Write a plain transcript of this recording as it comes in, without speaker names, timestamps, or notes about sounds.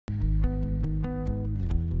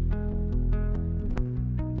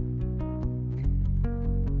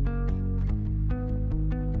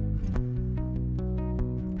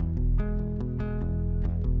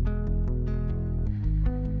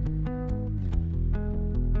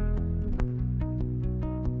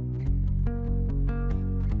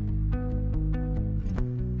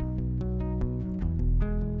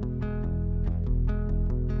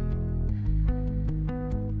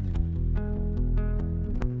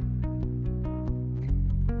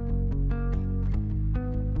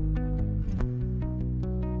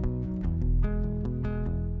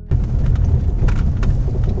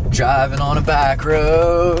driving on a back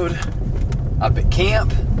road up at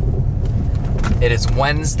camp. It is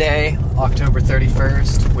Wednesday, October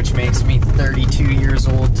 31st, which makes me 32 years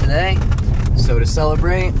old today. So to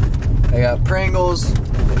celebrate, I got Pringles,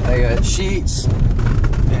 I got sheets,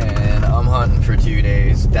 and I'm hunting for 2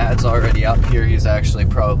 days. Dad's already up here. He's actually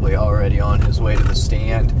probably already on his way to the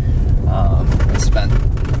stand. I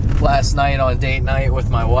spent last night on date night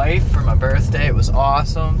with my wife for my birthday. It was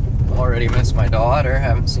awesome. Already missed my daughter.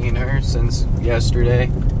 Haven't seen her since yesterday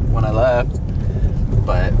when I left.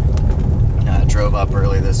 But I drove up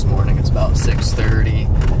early this morning. It's about 6:30.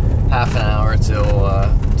 Half an hour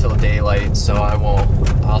till daylight. So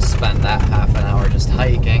I'll spend that half an hour just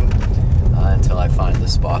hiking until I find the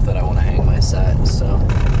spot that I want to hang my set. So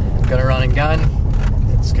I'm gonna run and gun.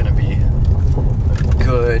 It's gonna be a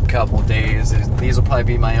good couple days. These will probably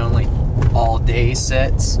be my only all-day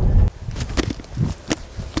sets.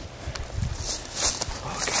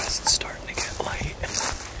 Oh guys, it's starting to get light.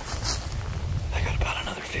 I got about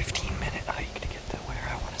another 15-minute hike to get to where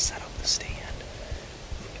I want to set up the stand.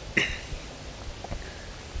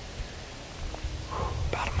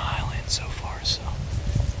 About a mile in so far, so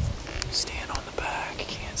stand on the back.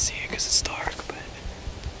 Can't see it because it's dark, but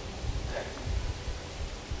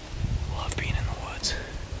love being in the woods.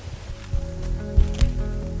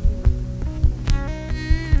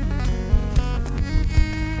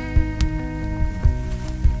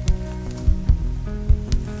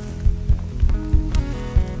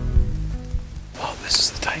 Oh, this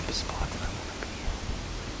is the type of spot that I want to be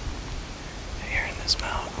in. Here in this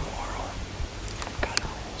mountain whorl, kind of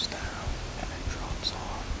rolls down and then drops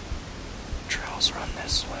off. Trails run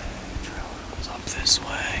this way, trail runs up this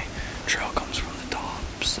way, trail comes from the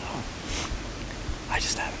top, so I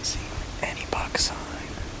just haven't seen any buck sign,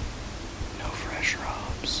 no fresh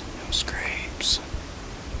rubs, no scrapes,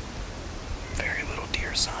 very little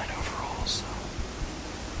deer sign overall, so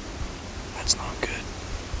that's not good.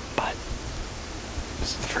 But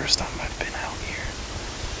this is the first time I've been out here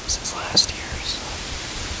since last year, so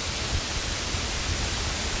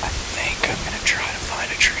I think I'm gonna try to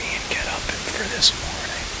find a tree and get up it for this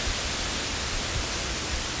morning.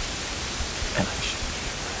 And I should be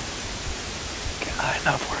able to get high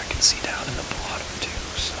enough where I can see down in the bottom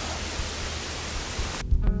too, so.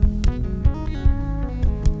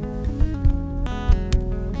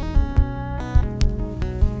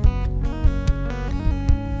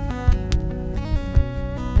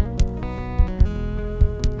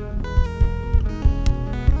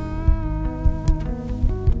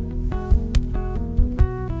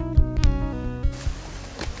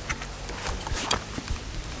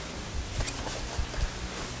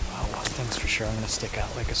 For sure I'm going to stick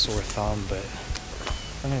out like a sore thumb, but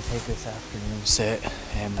I'm going to take this afternoon sit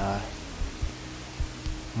and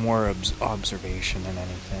more observation than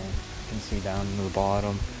anything. You can see down to the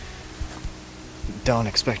bottom. Don't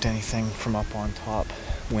expect anything from up on top.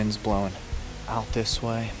 Wind's blowing out this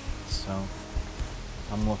way, so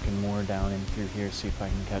I'm looking more down in through here, see if I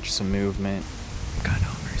can catch some movement. I'm kind of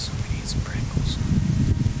hungry, so we need some Pringles.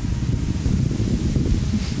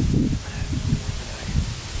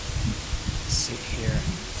 Sit here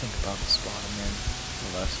and think about the spot I'm in.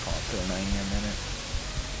 The last call to a 90 a minute.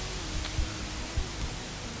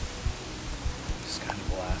 Just kind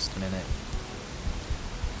of last minute.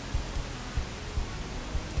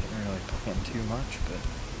 Didn't really plan too much, but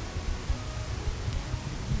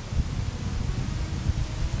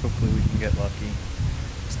hopefully we can get lucky,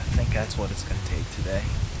 because I think that's what it's going to take today.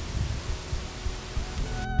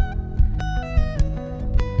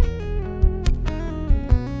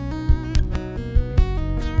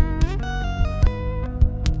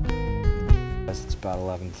 It's about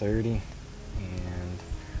 11:30 and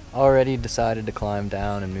already decided to climb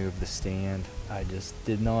down and move the stand. I just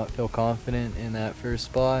did not feel confident in that first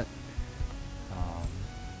spot.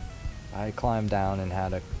 I climbed down and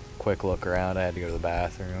had a quick look around. I had to go to the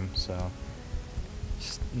bathroom, so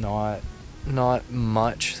just not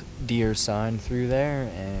much deer sign through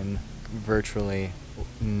there and virtually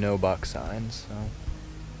no buck signs, so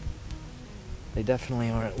they definitely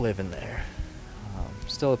aren't living there.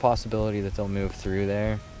 Still a possibility that they'll move through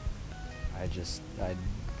there. I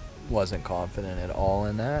wasn't confident at all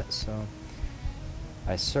in that, so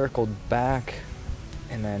I circled back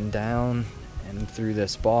and then down and through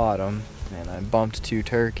this bottom, and I bumped 2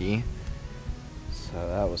 turkey, so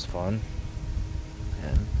that was fun.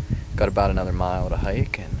 And got about another mile to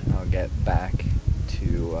hike, and I'll get back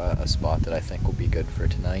to a spot that I think will be good for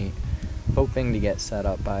tonight. Hoping to get set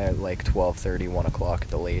up by like 12:30, 1 o'clock at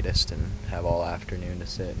the latest, and have all afternoon to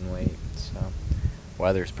sit and wait. So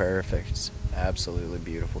weather's perfect. It's absolutely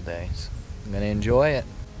beautiful day. So I'm gonna enjoy it.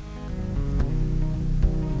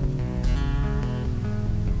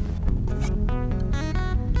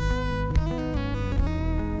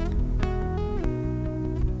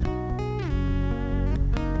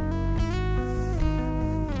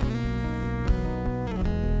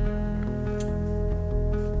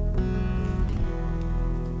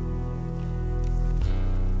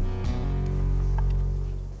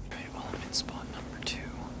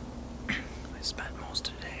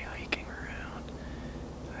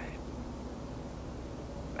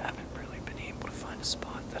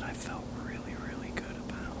 felt really, really good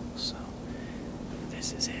about. So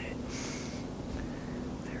this is it.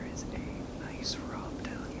 There is a nice rub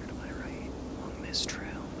down here to my right along this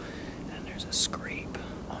trail, and there's a scrape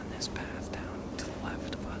on this path down to the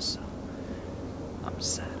left of us. So I'm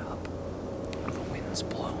set up. The wind's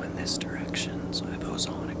blowing this direction, so I have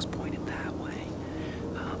ozonics pointed that way.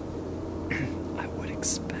 I would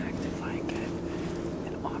expect if I get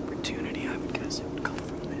an opportunity, I would guess it would come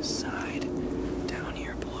from this side down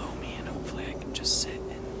here below me, and hopefully I can just sit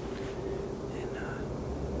and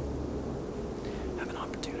have an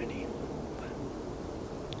opportunity. But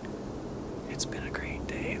it's been a great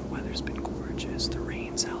day. The weather's been gorgeous. The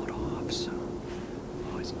rain's held off, so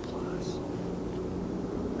always a plus.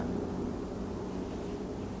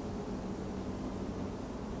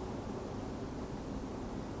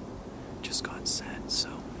 Just got set, so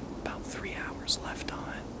about 3 hours left on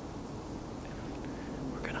it.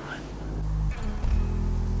 We're gonna hunt.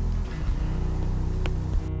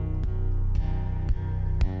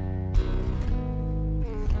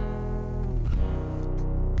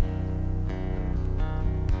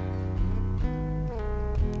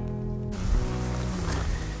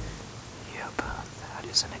 Yep, that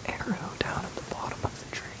is an arrow down at the bottom of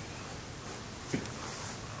the tree.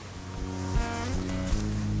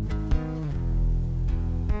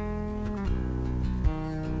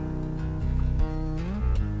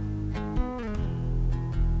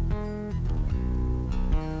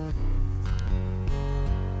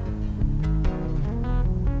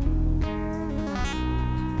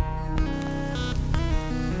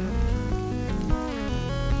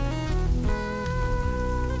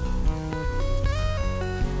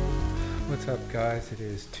 What's up, guys? It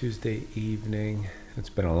is Tuesday evening. It's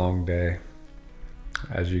been a long day,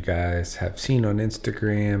 as you guys have seen on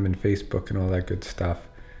Instagram and Facebook and all that good stuff.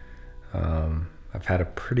 I've had a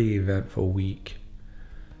pretty eventful week.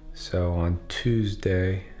 So on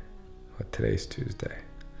Tuesday, today's Tuesday.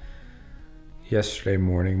 Yesterday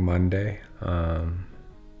morning, Monday, I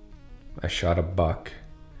shot a buck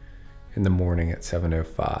in the morning at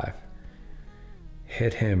 7:05.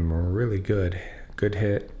 Hit him really good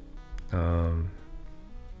hit.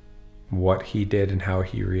 What he did and how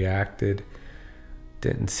he reacted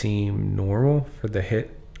didn't seem normal for the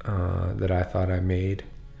hit that I thought I made.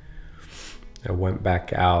 I went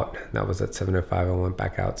back out. That was at 7:05. I went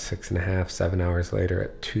back out 6.5, 7 hours later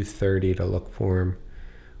at 2:30 to look for him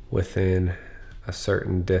within a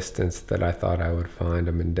certain distance that I thought I would find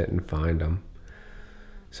him, and didn't find him.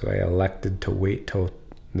 So I elected to wait till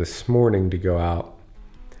this morning to go out.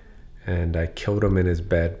 And I killed him in his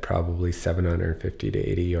bed, probably 750 to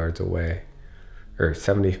 80 yards away, or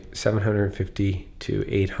 750 to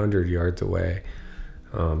 800 yards away,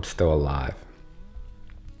 still alive.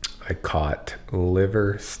 I caught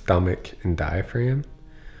liver, stomach, and diaphragm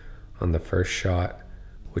on the first shot,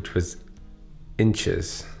 which was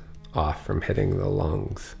inches off from hitting the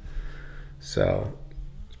lungs. So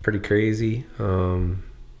it's pretty crazy. I'm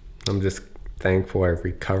just thankful I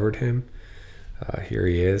recovered him. Here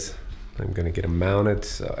he is. I'm gonna get him mounted,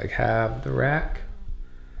 so I have the rack.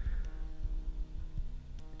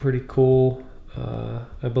 Pretty cool.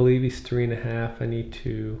 I believe he's 3.5. I need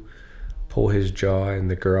to pull his jaw in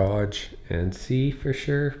the garage and see for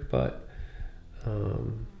sure, but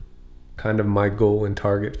kind of my goal and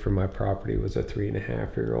target for my property was a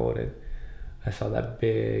 3.5-year-old, and I saw that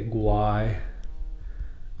big Y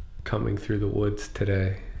coming through the woods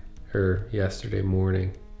today, or yesterday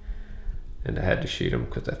morning. And I had to shoot him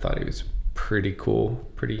because I thought he was pretty cool,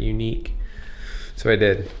 pretty unique. So I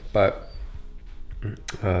did. But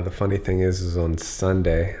the funny thing is on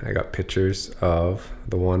Sunday, I got pictures of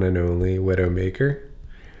the one and only Widowmaker,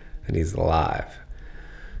 and he's alive.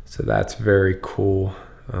 So that's very cool.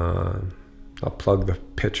 I'll plug the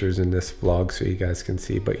pictures in this vlog so you guys can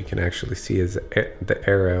see, but you can actually see the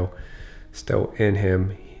arrow still in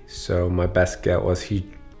him. So my best get was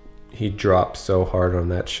he dropped so hard on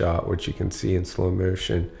that shot, which you can see in slow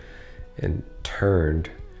motion, and turned,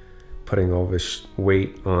 putting all his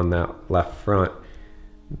weight on that left front.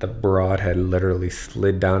 The broadhead literally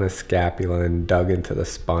slid down his scapula and dug into the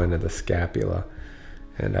spine of the scapula,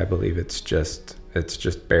 and I believe it's just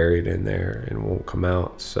buried in there and won't come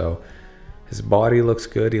out. So his body looks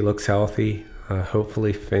good. He looks healthy.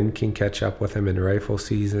 Hopefully Finn can catch up with him in rifle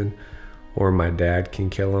season, or my dad can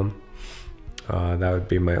kill him. That would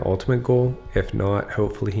be my ultimate goal. If not,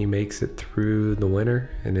 hopefully he makes it through the winter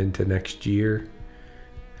and into next year,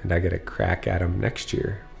 and I get a crack at him next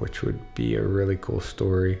year, which would be a really cool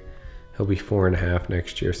story. He'll be 4.5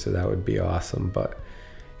 next year, so that would be awesome. But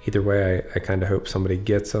either way, I kind of hope somebody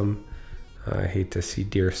gets him. I hate to see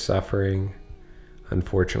deer suffering.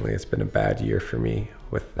 unfortunately, it's been a bad year for me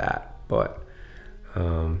with that. But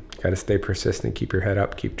got to stay persistent, keep your head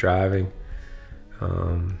up, keep driving.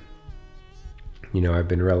 You know, I've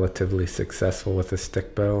been relatively successful with a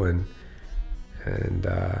stick bow, and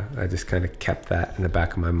I just kind of kept that in the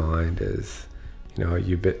back of my mind is, you know,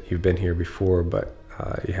 you've been here before, but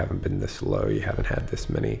you haven't been this low. You haven't had this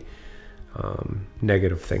many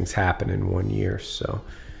negative things happen in 1 year. So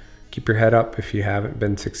keep your head up. If you haven't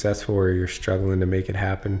been successful or you're struggling to make it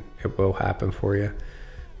happen, it will happen for you.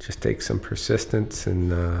 Just take some persistence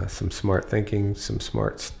and some smart thinking, some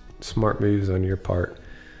smart moves on your part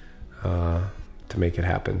to make it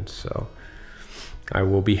happen. So I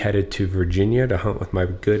will be headed to Virginia to hunt with my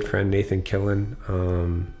good friend Nathan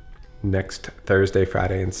Killen next Thursday,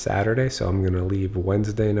 Friday, and Saturday. So I'm going to leave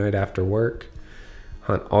Wednesday night after work,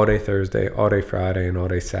 hunt all day Thursday, all day Friday, and all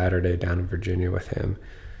day Saturday down in Virginia with him.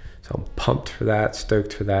 So I'm pumped for that,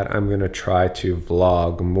 stoked for that. I'm going to try to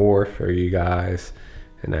vlog more for you guys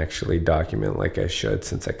and actually document like I should,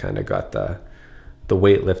 since I kind of got the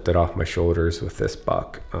weight lifted off my shoulders with this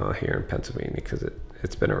buck here in Pennsylvania, because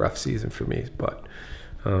it's been a rough season for me. But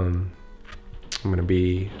I'm going to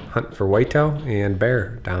be hunting for whitetail and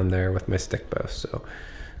bear down there with my stick bow. So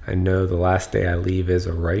I know the last day I leave is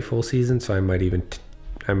a rifle season, so I might even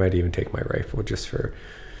take my rifle just for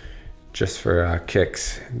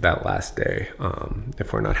kicks that last day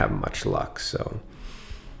if we're not having much luck. So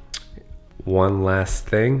one last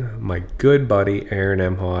thing, my good buddy Aaron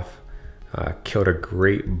Emhoff killed a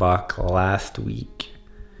great buck last week,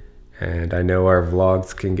 and I know our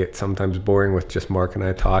vlogs can get sometimes boring with just Mark and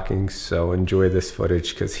I talking, so enjoy this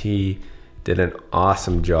footage because he did an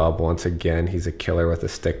awesome job once again. He's a killer with a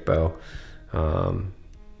stick bow.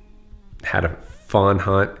 Had a fun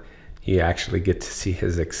hunt. You actually get to see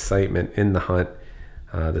his excitement in the hunt.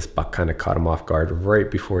 This buck kind of caught him off guard right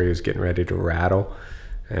before he was getting ready to rattle,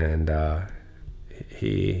 and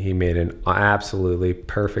he made an absolutely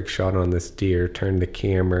perfect shot on this deer, turned the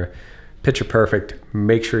camera, picture perfect.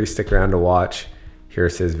 Make sure you stick around to watch.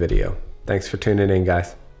 Here's his video. Thanks for tuning in,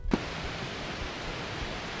 guys.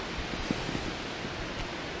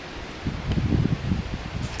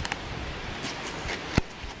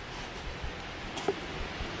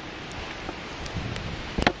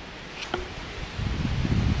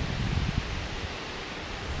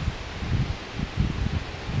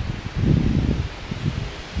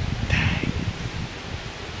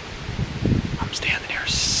 I'm standing here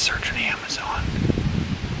searching Amazon,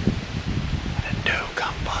 and a doe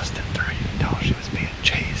come busting through. You can tell she was being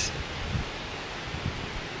chased.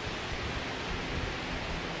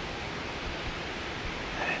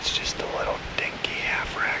 And it's just a little dinky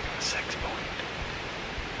half rack of a 6-point.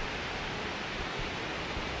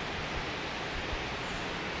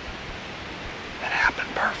 That happened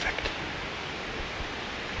perfect.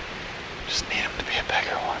 Just need him to be a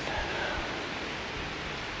bigger one.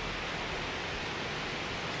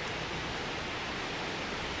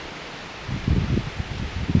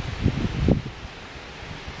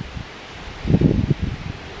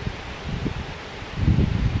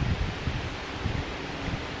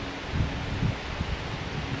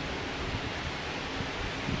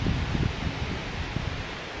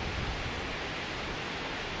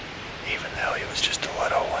 Even though he was just a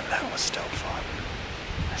little one, that was still fun.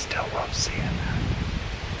 I still love seeing that.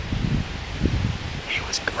 He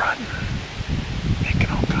was grunting, making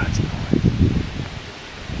all kinds of noise.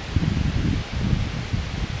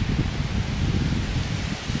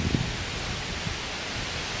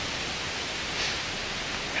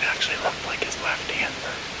 It actually looked like his left hand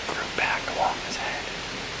grew back along his head.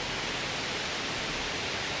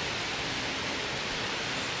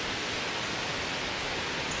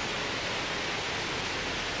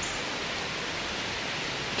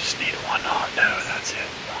 Just need one hot doe, that's it.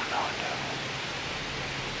 One hot doe.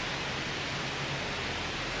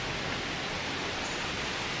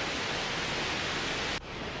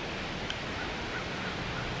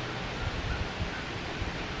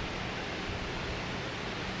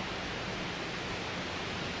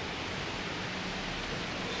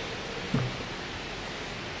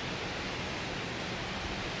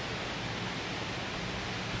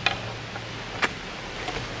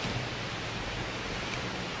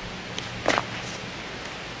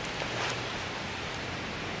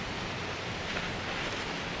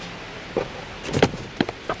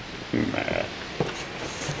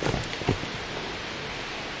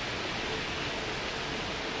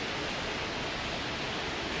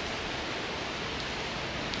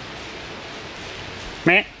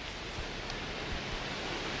 Meh.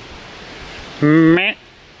 Meh.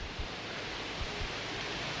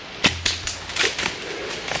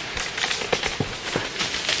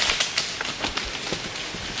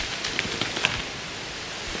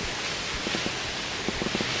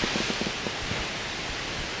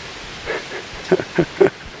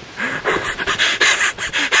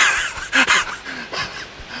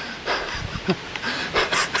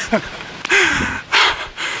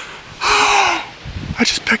 I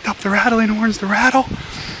just picked up the rattling horns, the rattle.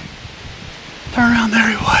 Turn around, there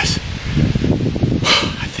he was.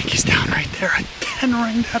 I think he's down right there. I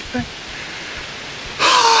 10-ringed that thing.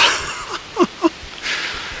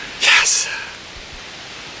 Yes.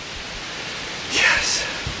 Yes.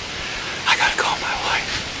 I gotta call my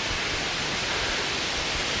wife.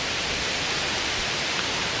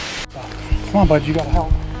 Come on, bud, you gotta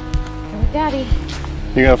help. Oh, Daddy.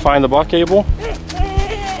 You gonna find the buck cable?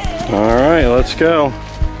 All right, let's go.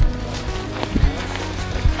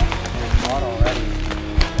 Blood already.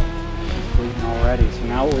 It's bleeding already. So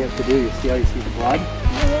now what we have to do, you see how you see the blood?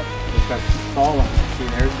 It's got salt on it. See,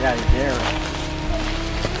 there's Daddy there.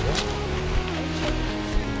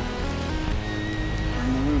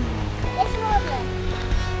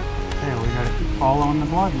 Yeah, we gotta keep following the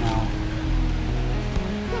blood now.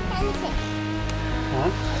 Huh?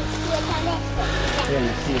 Yeah,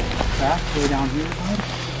 you see it. Crack way down here, bud?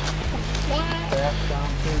 Crack down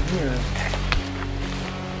through here.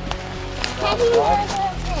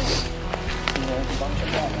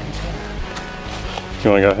 You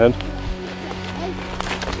wanna go ahead?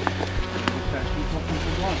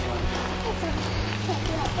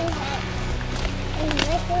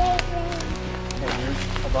 Okay, here's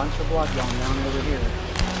a bunch of blood going down over here.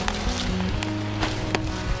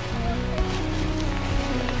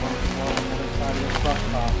 There's a bunch of blood on the other side of this truck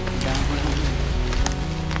top. Down over here.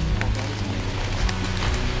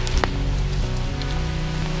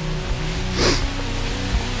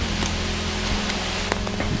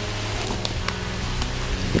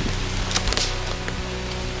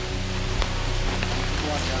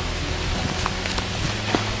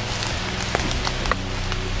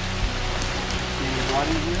 Blood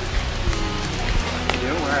in here? You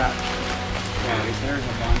do? Where at? Yeah, right there's a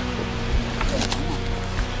bunch.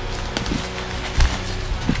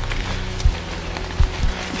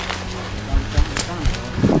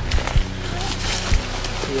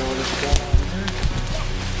 See all this blood out here?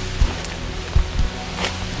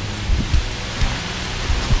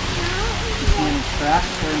 You see any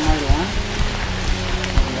cracks where you might want?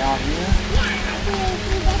 Maybe out here?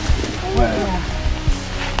 Where?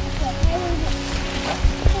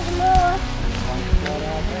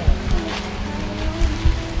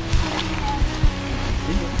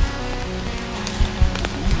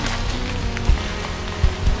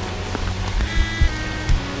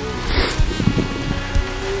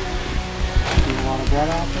 Blood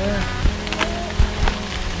out there.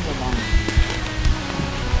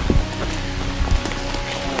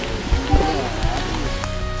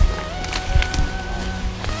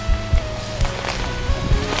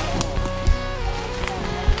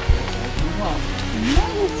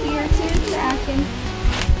 Amanda's here too, tracking.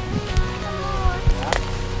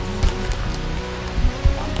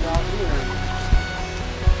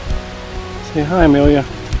 Say hi, Amelia.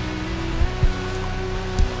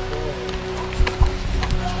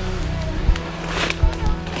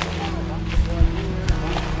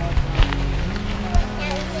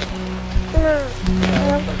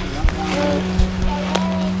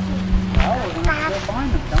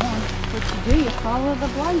 What you do, you follow the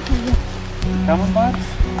blood till you... Coming, bud?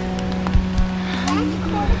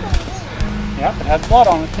 Yep, it has blood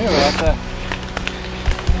on it too. That's a...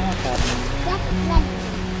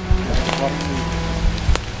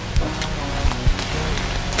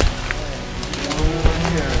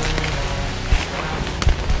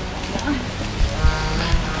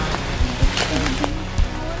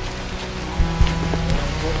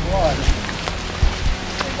 Blood.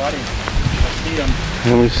 Hey, buddy. I see him.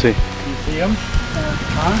 Let me see. You see him?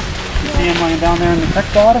 Huh? You see him lying down there in the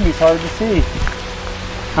creek bottom? He's hard to see.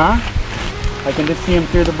 Huh? I can just see him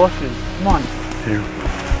through the bushes. Come on. Here,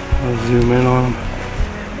 I'll zoom in on him.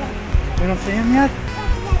 You don't see him yet?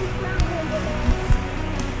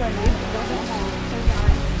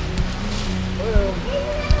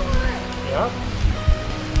 Yep.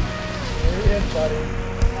 There he is, buddy.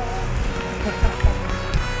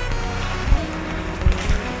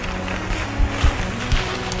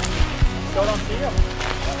 Still don't see him.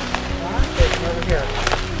 Huh? He's over here.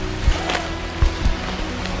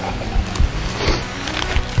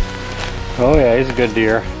 Oh yeah, he's a good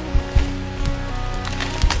deer.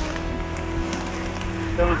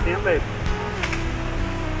 Still don't see him, babe.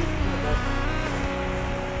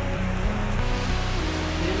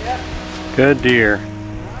 See him yet? Good deer.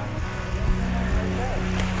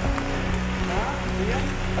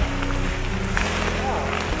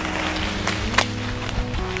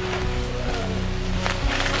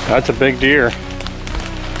 That's a big deer.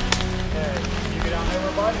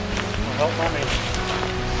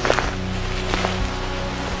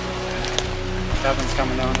 Kevin's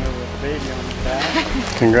coming down here with the baby on his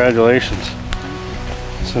back. Congratulations.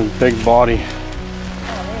 It's a big body.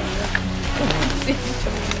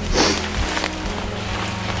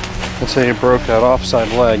 Let's say you broke that offside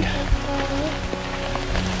leg.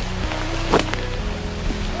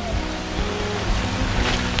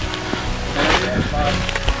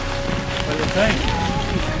 What do you think?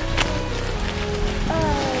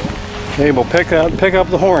 Okay, well pick up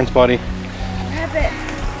the horns, buddy. Grab it.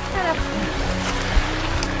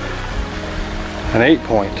 An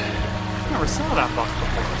 8-point. I never saw that buck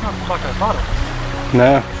before. It's not the buck I thought it was.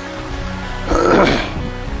 No.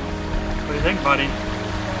 What do you think, buddy?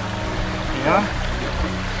 Yeah?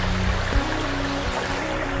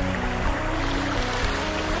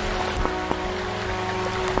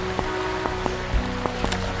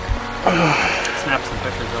 Snap some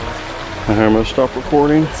pictures of it. Okay, I'm gonna stop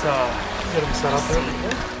recording. Let's get him set up there.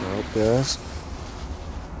 Well, guys,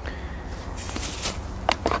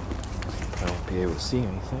 I won't be able to see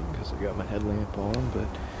anything because I got my headlamp on, but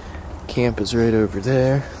camp is right over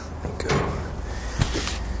there. Let me go.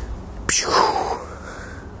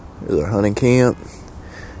 There's our hunting camp.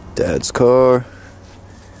 Dad's car.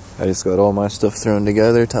 I just got all my stuff thrown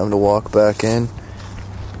together. Time to walk back in.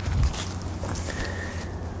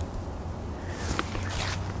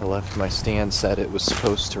 I left my stand set. It was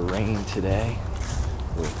supposed to rain today,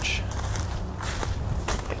 which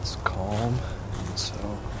it's calm, and so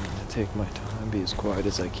I'm gonna take my time, be as quiet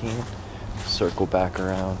as I can, circle back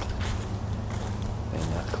around,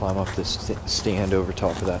 and climb up this stand over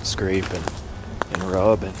top of that scrape and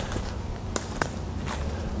rub, and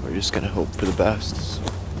we're just gonna hope for the best. So,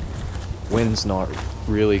 wind's not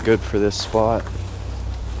really good for this spot,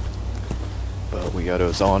 but we got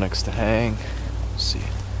ozonics to hang. Let's see.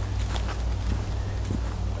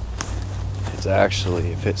 It's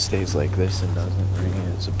actually, if it stays like this and doesn't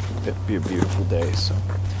rain, it'd be a beautiful day, so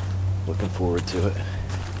looking forward to it.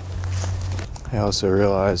 I also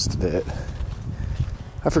realized that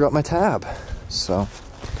I forgot my tab, so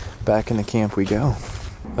back in the camp we go.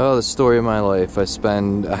 Oh, the story of my life. I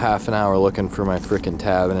spend a half an hour looking for my frickin'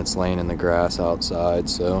 tab and it's laying in the grass outside,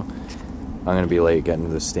 so I'm gonna be late getting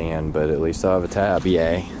to the stand, but at least I'll have a tab,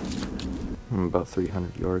 yay. I'm about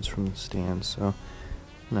 300 yards from the stand, so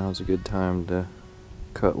now's a good time to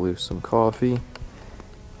cut loose some coffee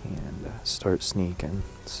and start sneaking.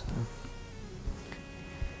 So,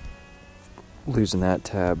 losing that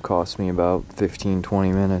tab cost me about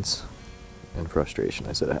 15-20 minutes. In frustration,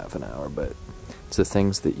 I said a half an hour, but it's the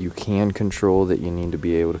things that you can control that you need to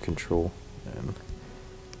be able to control. And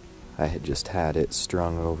I had just had it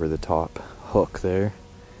strung over the top hook there,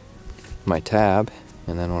 my tab,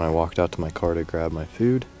 and then when I walked out to my car to grab my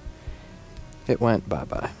food, it went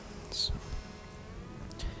bye-bye. So,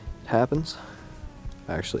 it happens.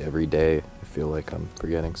 Actually, every day I feel like I'm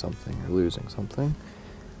forgetting something or losing something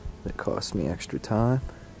that costs me extra time.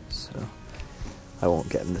 So I won't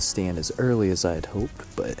get in the stand as early as I'd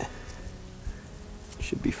hoped, but it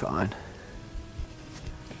should be fine.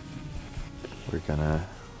 We're gonna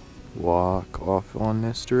walk off on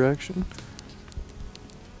this direction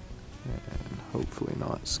and hopefully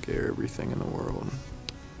not scare everything in the world.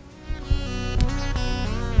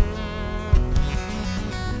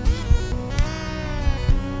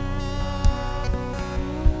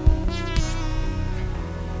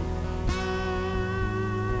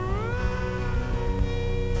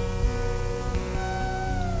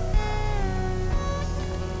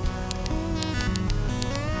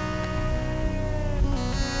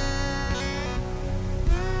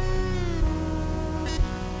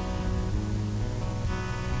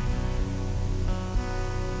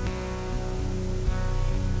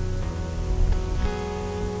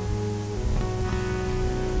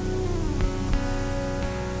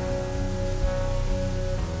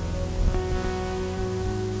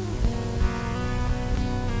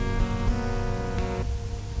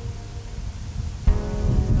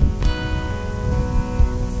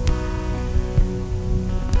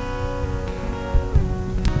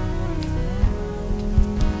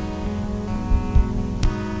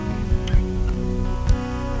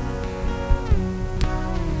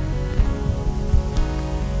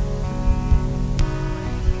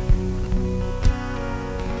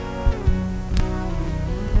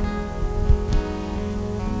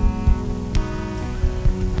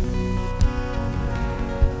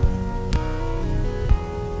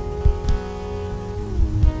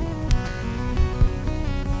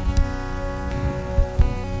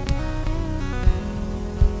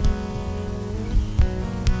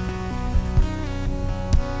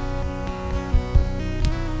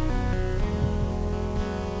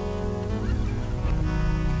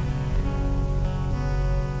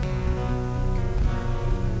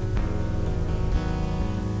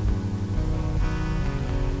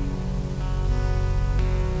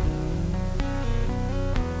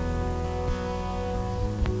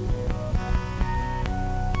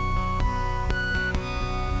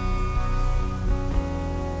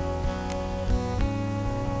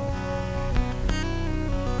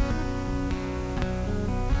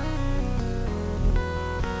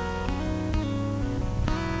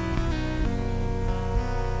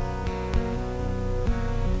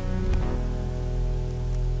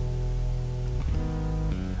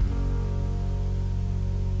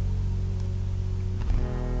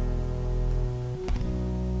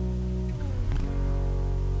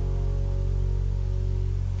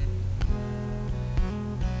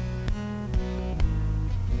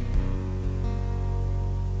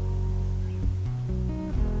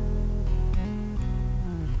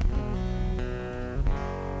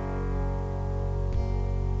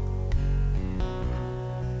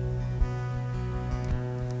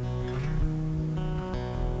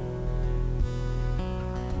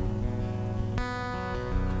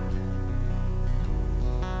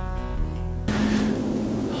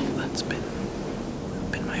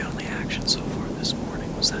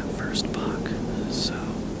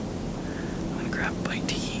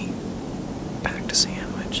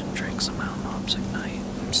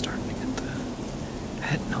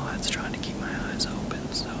 besides trying to keep my eyes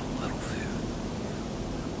open, so a little food.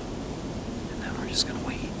 And then we're just gonna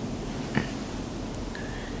wait.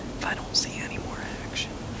 If I don't see any more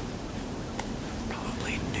action,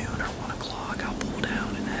 probably noon or 1 o'clock, I'll pull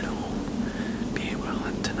down and head home. Be able to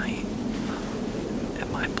hunt tonight at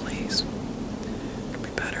my place. It'll be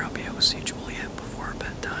better, I'll be able to see Juliet before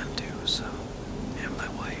bedtime too, so, and my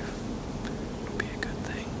wife. It'll be a good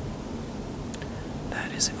thing.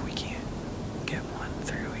 That is if we can't get one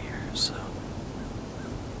through here, so.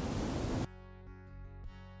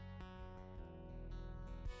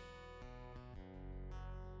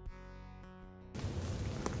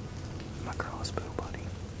 My crossbow buddy.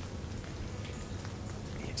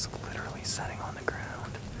 He's literally sitting on the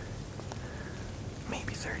ground,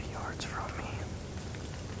 maybe 30 yards from me.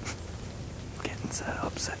 Getting set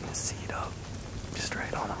up, setting his seat up, just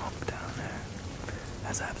right on a hump down there.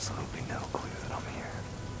 Has absolutely no clue that I'm here.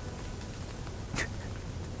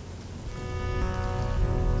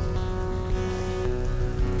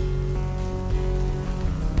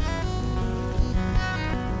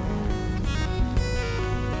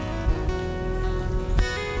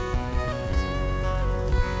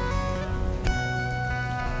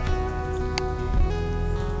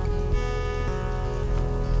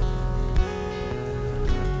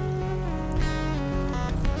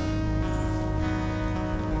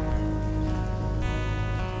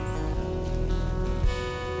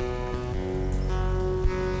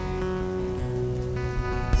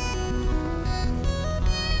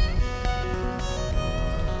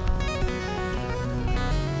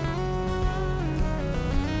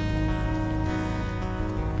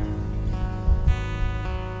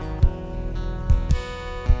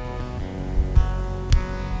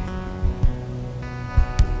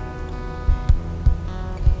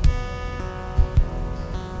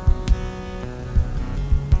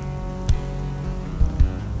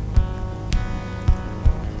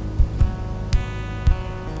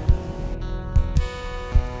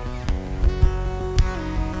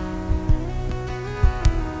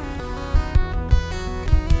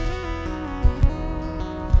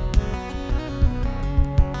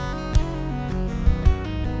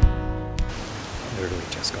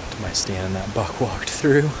 Just got to my stand and that buck walked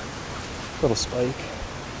through. Little spike.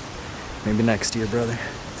 Maybe next year, brother.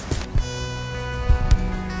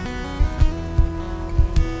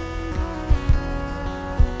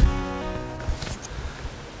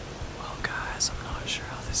 Well, guys, I'm not sure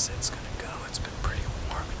how this sit's gonna go. It's been pretty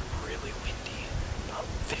warm and really windy. About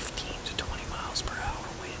 15 to 20 miles per hour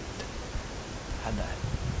wind. Had that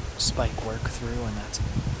spike work through, and that's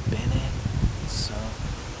been it. So,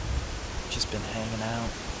 just been hanging out.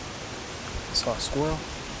 Saw a squirrel.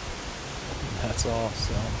 That's all.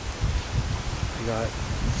 So we got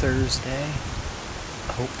Thursday,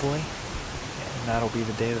 hopefully, and that'll be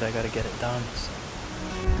the day that I gotta get it done. So.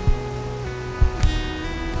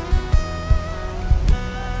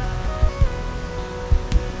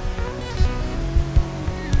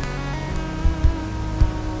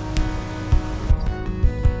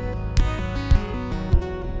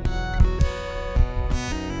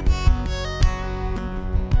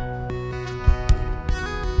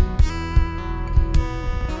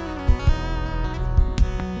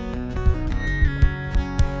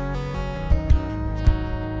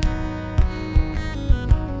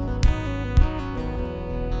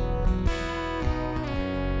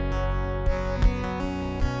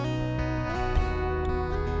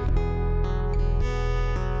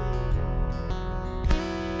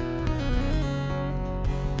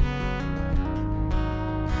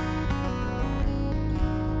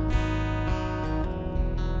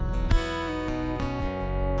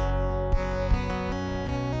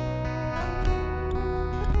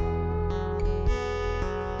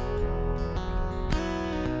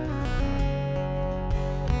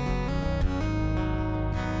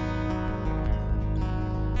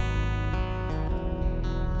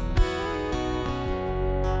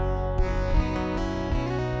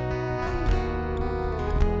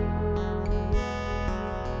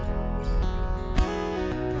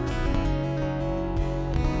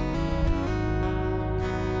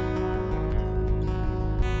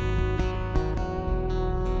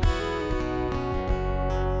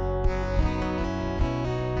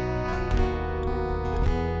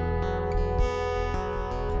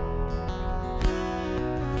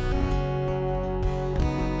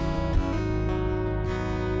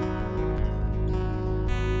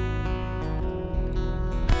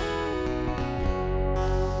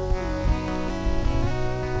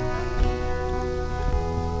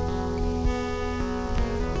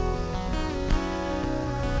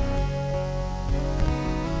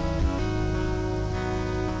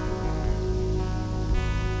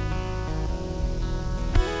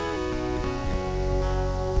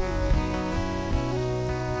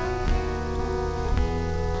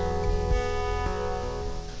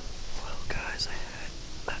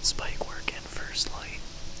 bike work and first light,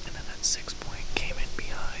 and then that 6-point came in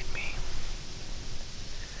behind me.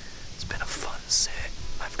 It's been a fun sit.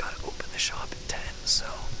 I've got to open the shop at 10, so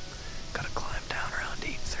gotta climb down around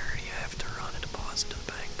 8:30. I have to run a deposit to the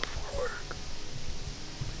bank before work.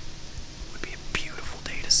 Would be a beautiful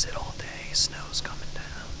day to sit all day. Snow's coming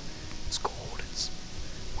down. It's cold. It's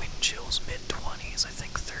wind chills mid-20s. I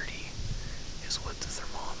think 30 is what the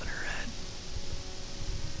thermometer read.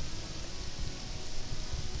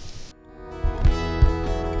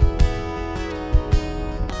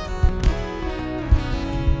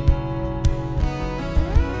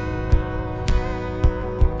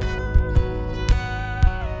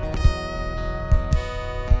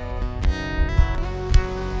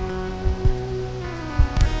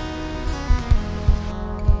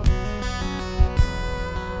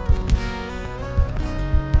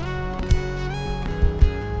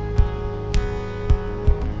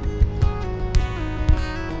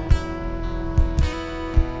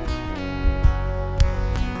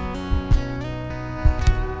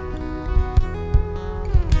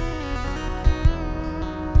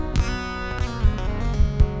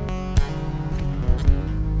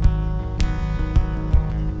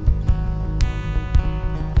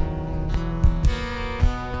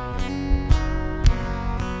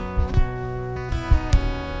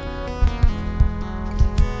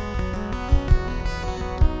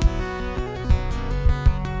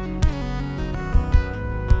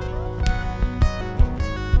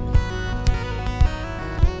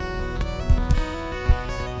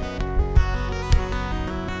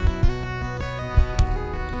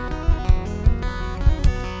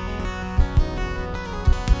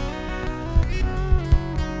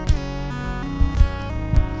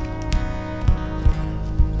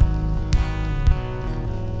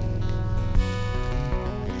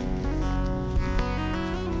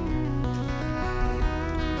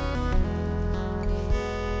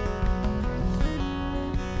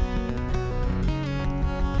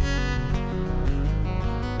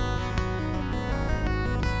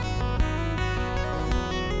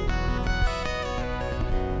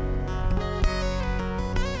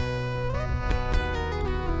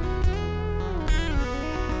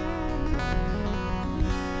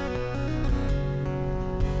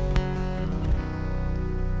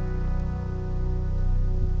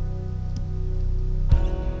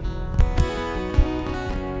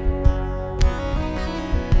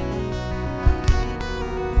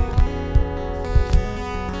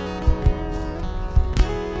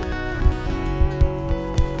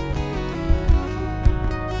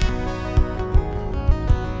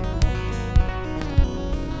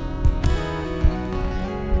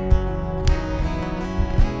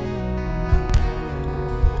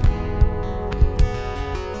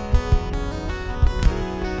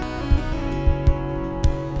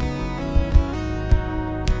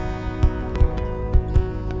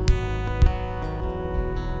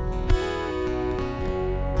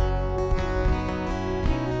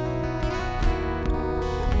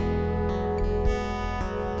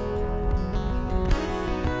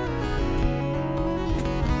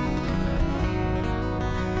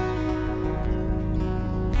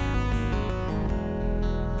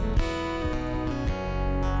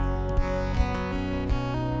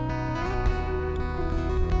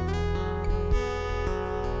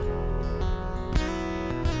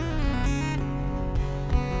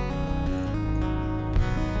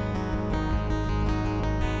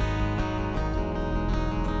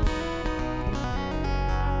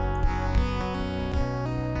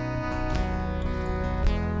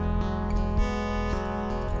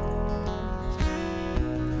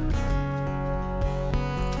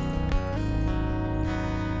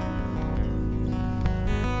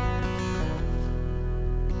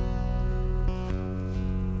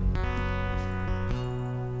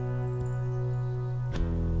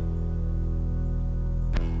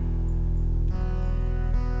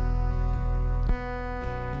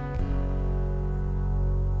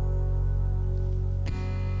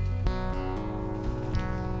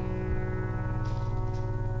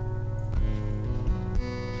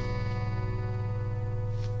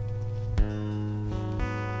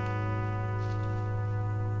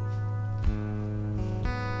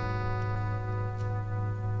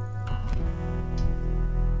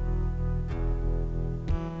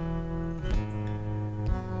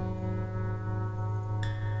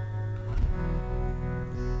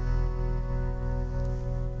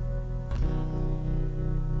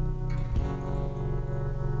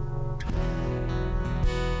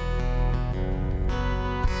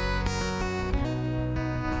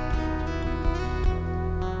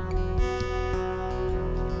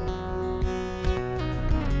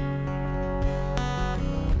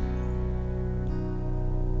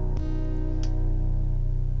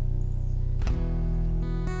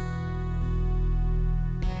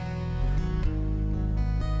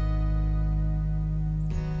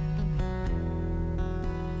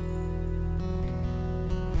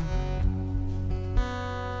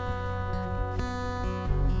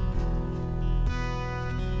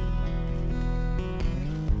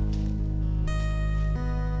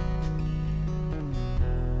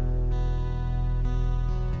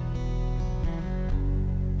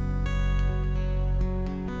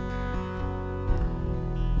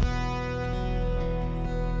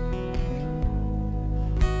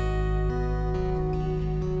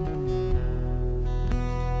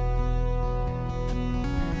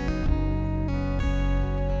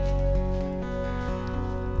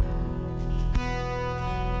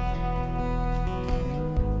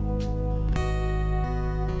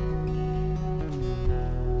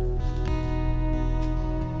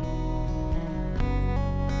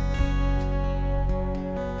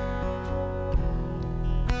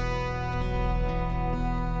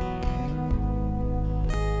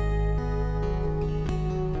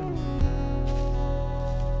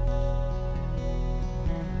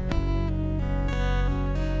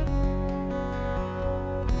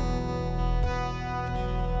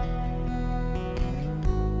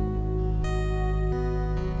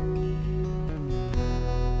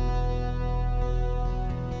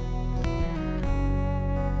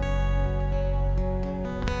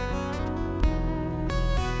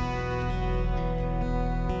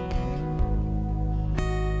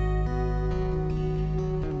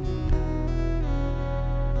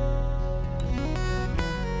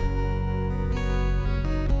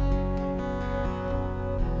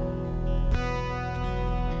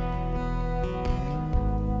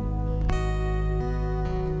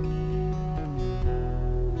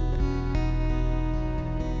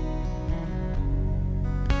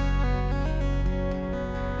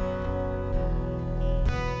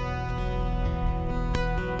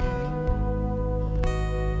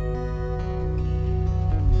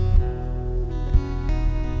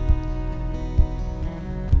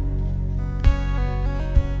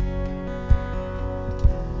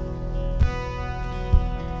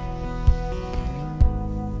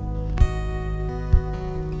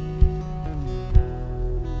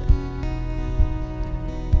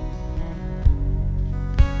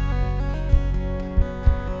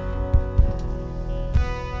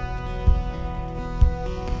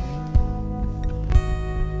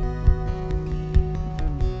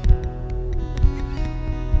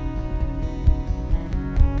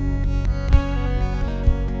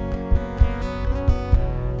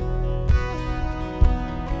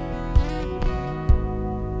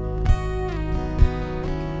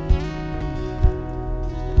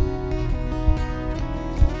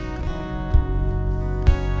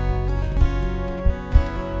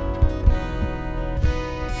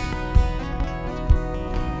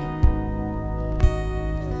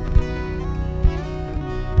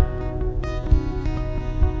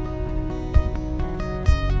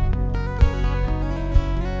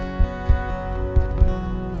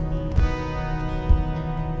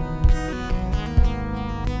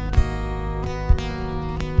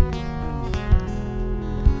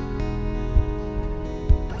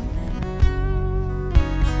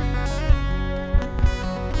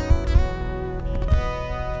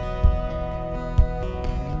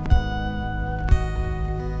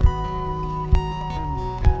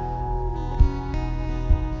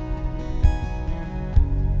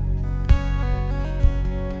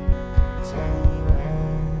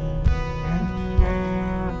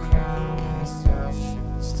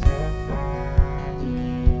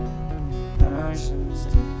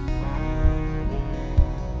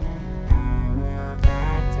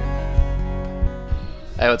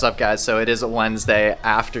 Hey, what's up, guys? So it is a Wednesday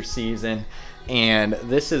after season, and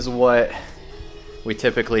this is what we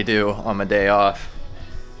typically do on my day off.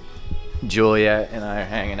 Juliet and I are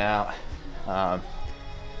hanging out,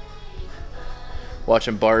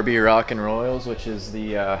 watching Barbie Rockin' Royals, which is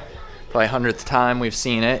the probably 100th time we've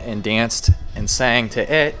seen it and danced and sang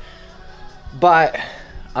to it. But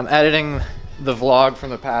I'm editing the vlog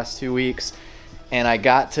from the past 2 weeks, and I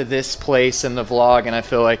got to this place in the vlog and I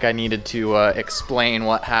feel like I needed to explain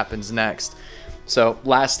what happens next. So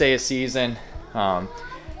last day of season,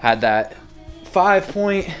 had that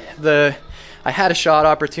 5-point, I had a shot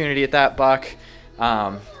opportunity at that buck.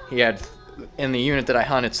 He had, in the unit that I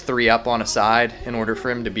hunt, it's 3 up on a side in order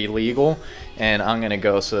for him to be legal, and I'm gonna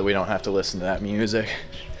go so that we don't have to listen to that music.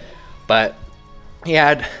 But he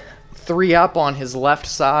had 3 up on his left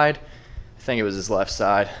side. I think it was his left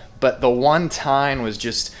side, but the one tine was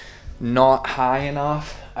just not high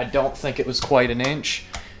enough. I don't think it was quite an inch,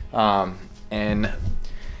 and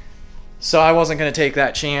so I wasn't going to take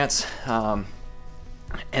that chance, and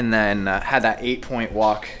then had that 8-point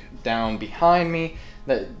walk down behind me.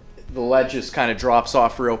 The ledge just kind of drops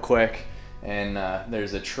off real quick, and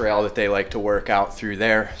there's a trail that they like to work out through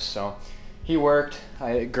there. So he worked,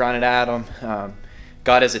 I grunted at him,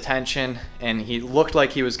 got his attention, and he looked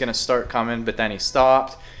like he was going to start coming, but then he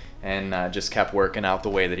stopped and just kept working out the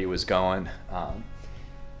way that he was going.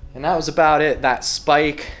 And that was about it. That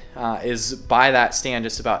spike is by that stand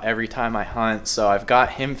just about every time I hunt, so I've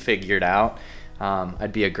got him figured out.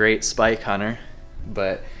 I'd be a great spike hunter,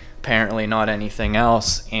 but apparently not anything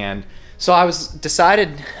else. And so I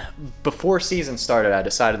decided before season started, I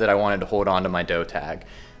decided that I wanted to hold on to my doe tag.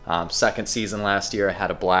 Second season last year, I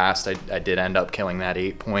had a blast. I did end up killing that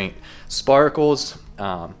 8-point sparkles.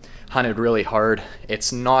 Hunted really hard.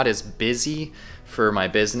 It's not as busy for my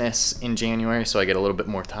business in January, so I get a little bit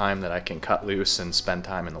more time that I can cut loose and spend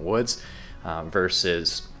time in the woods,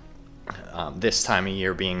 versus this time of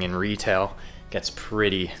year being in retail gets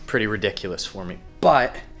pretty ridiculous for me.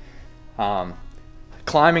 But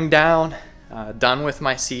climbing down, done with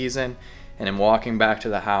my season, and I'm walking back to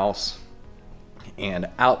the house, and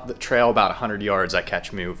out the trail about 100 yards I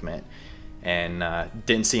catch movement, and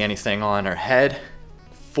didn't see anything on her head.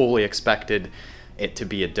 Fully expected it to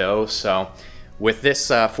be a doe. So with this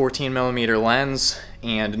 14mm lens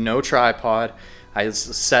and no tripod, I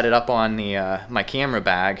set it up on the my camera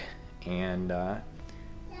bag and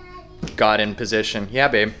got in position. Yeah,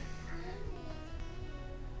 babe.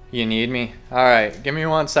 You need me? All right, give me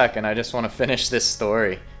 1 second. I just want to finish this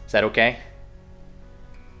story. Is that okay?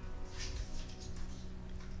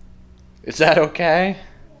 Is that okay?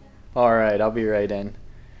 All right, I'll be right in.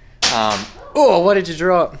 Oh, what did you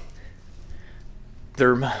drop? The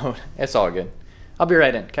remote. It's all good. I'll be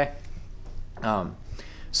right in, okay?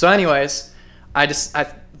 So anyways, I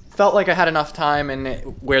felt like I had enough time,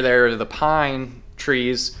 and where there are the pine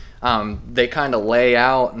trees, they kind of lay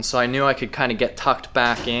out, and so I knew I could kind of get tucked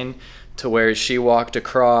back in to where she walked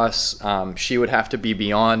across. She would have to be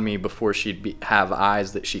beyond me before she'd have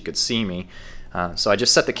eyes that she could see me. So I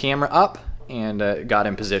just set the camera up and got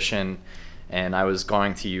in position, and I was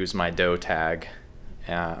going to use my doe tag,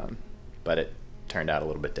 but it turned out a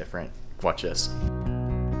little bit different. Watch this.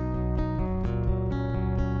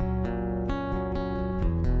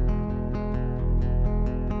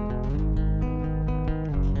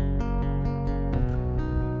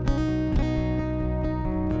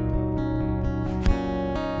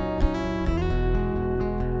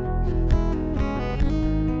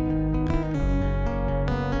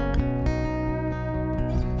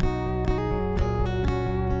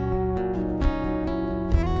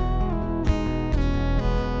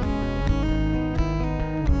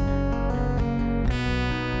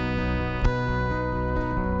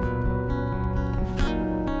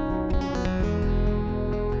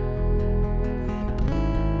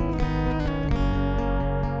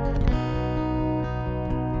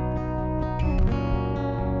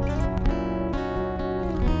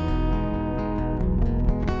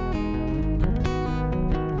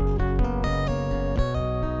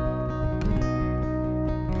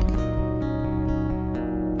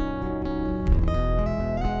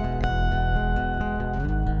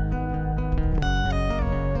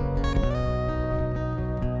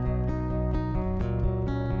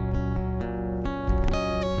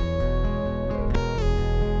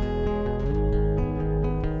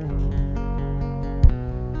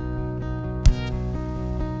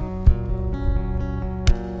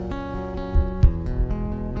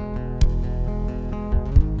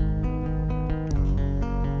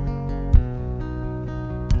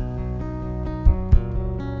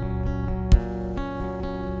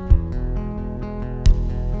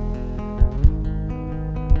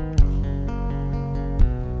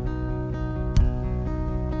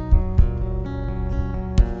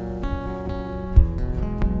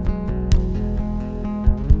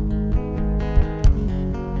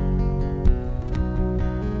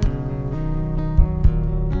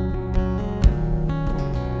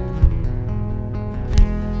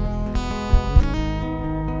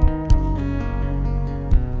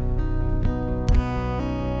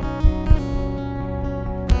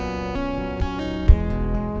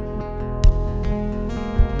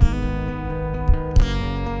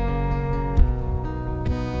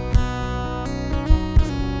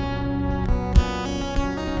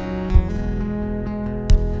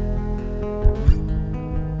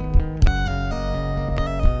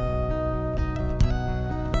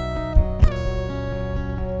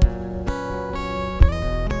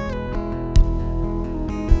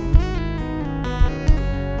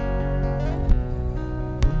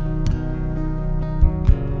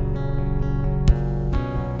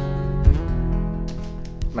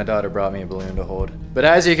 my daughter brought me a balloon to hold. But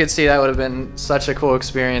as you can see, that would have been such a cool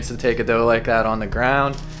experience to take a doe like that on the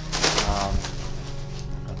ground.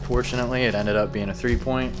 Unfortunately, it ended up being a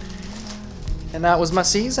 3-point. And that was my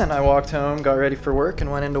season. I walked home, got ready for work,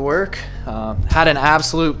 and went into work. Had an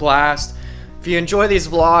absolute blast. If you enjoy these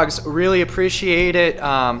vlogs, really appreciate it.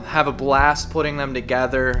 Have a blast putting them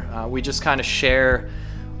together. We just kind of share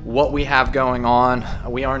what we have going on.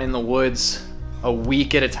 We aren't in the woods a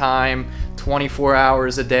week at a time, 24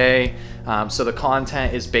 hours a day. So the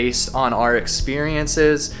content is based on our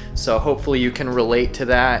experiences. So hopefully you can relate to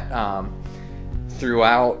that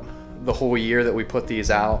throughout the whole year that we put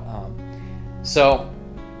these out. So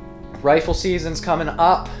rifle season's coming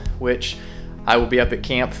up, which I will be up at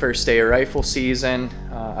camp first day of rifle season.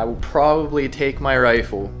 I will probably take my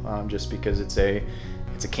rifle just because it's a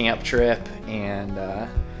camp trip, and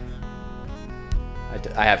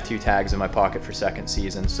I have 2 tags in my pocket for second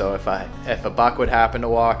season. So if a buck would happen to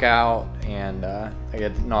walk out and I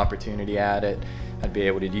get an opportunity at it, I'd be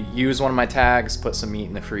able to use one of my tags, put some meat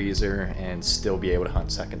in the freezer, and still be able to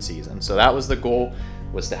hunt second season. So that was the goal,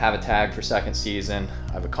 was to have a tag for second season.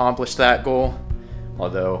 I've accomplished that goal,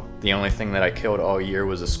 although the only thing that I killed all year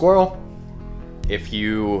was a squirrel. If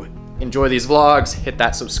you enjoy these vlogs, hit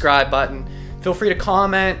that subscribe button. Feel free to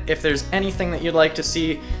comment if there's anything that you'd like to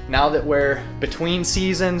see. Now that we're between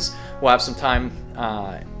seasons, we'll have some time.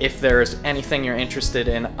 If there's anything you're interested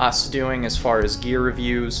in us doing as far as gear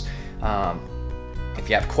reviews, if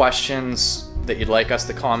you have questions that you'd like us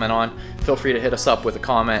to comment on, feel free to hit us up with a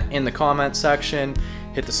comment in the comment section.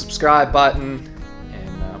 Hit the subscribe button,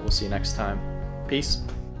 and we'll see you next time. Peace.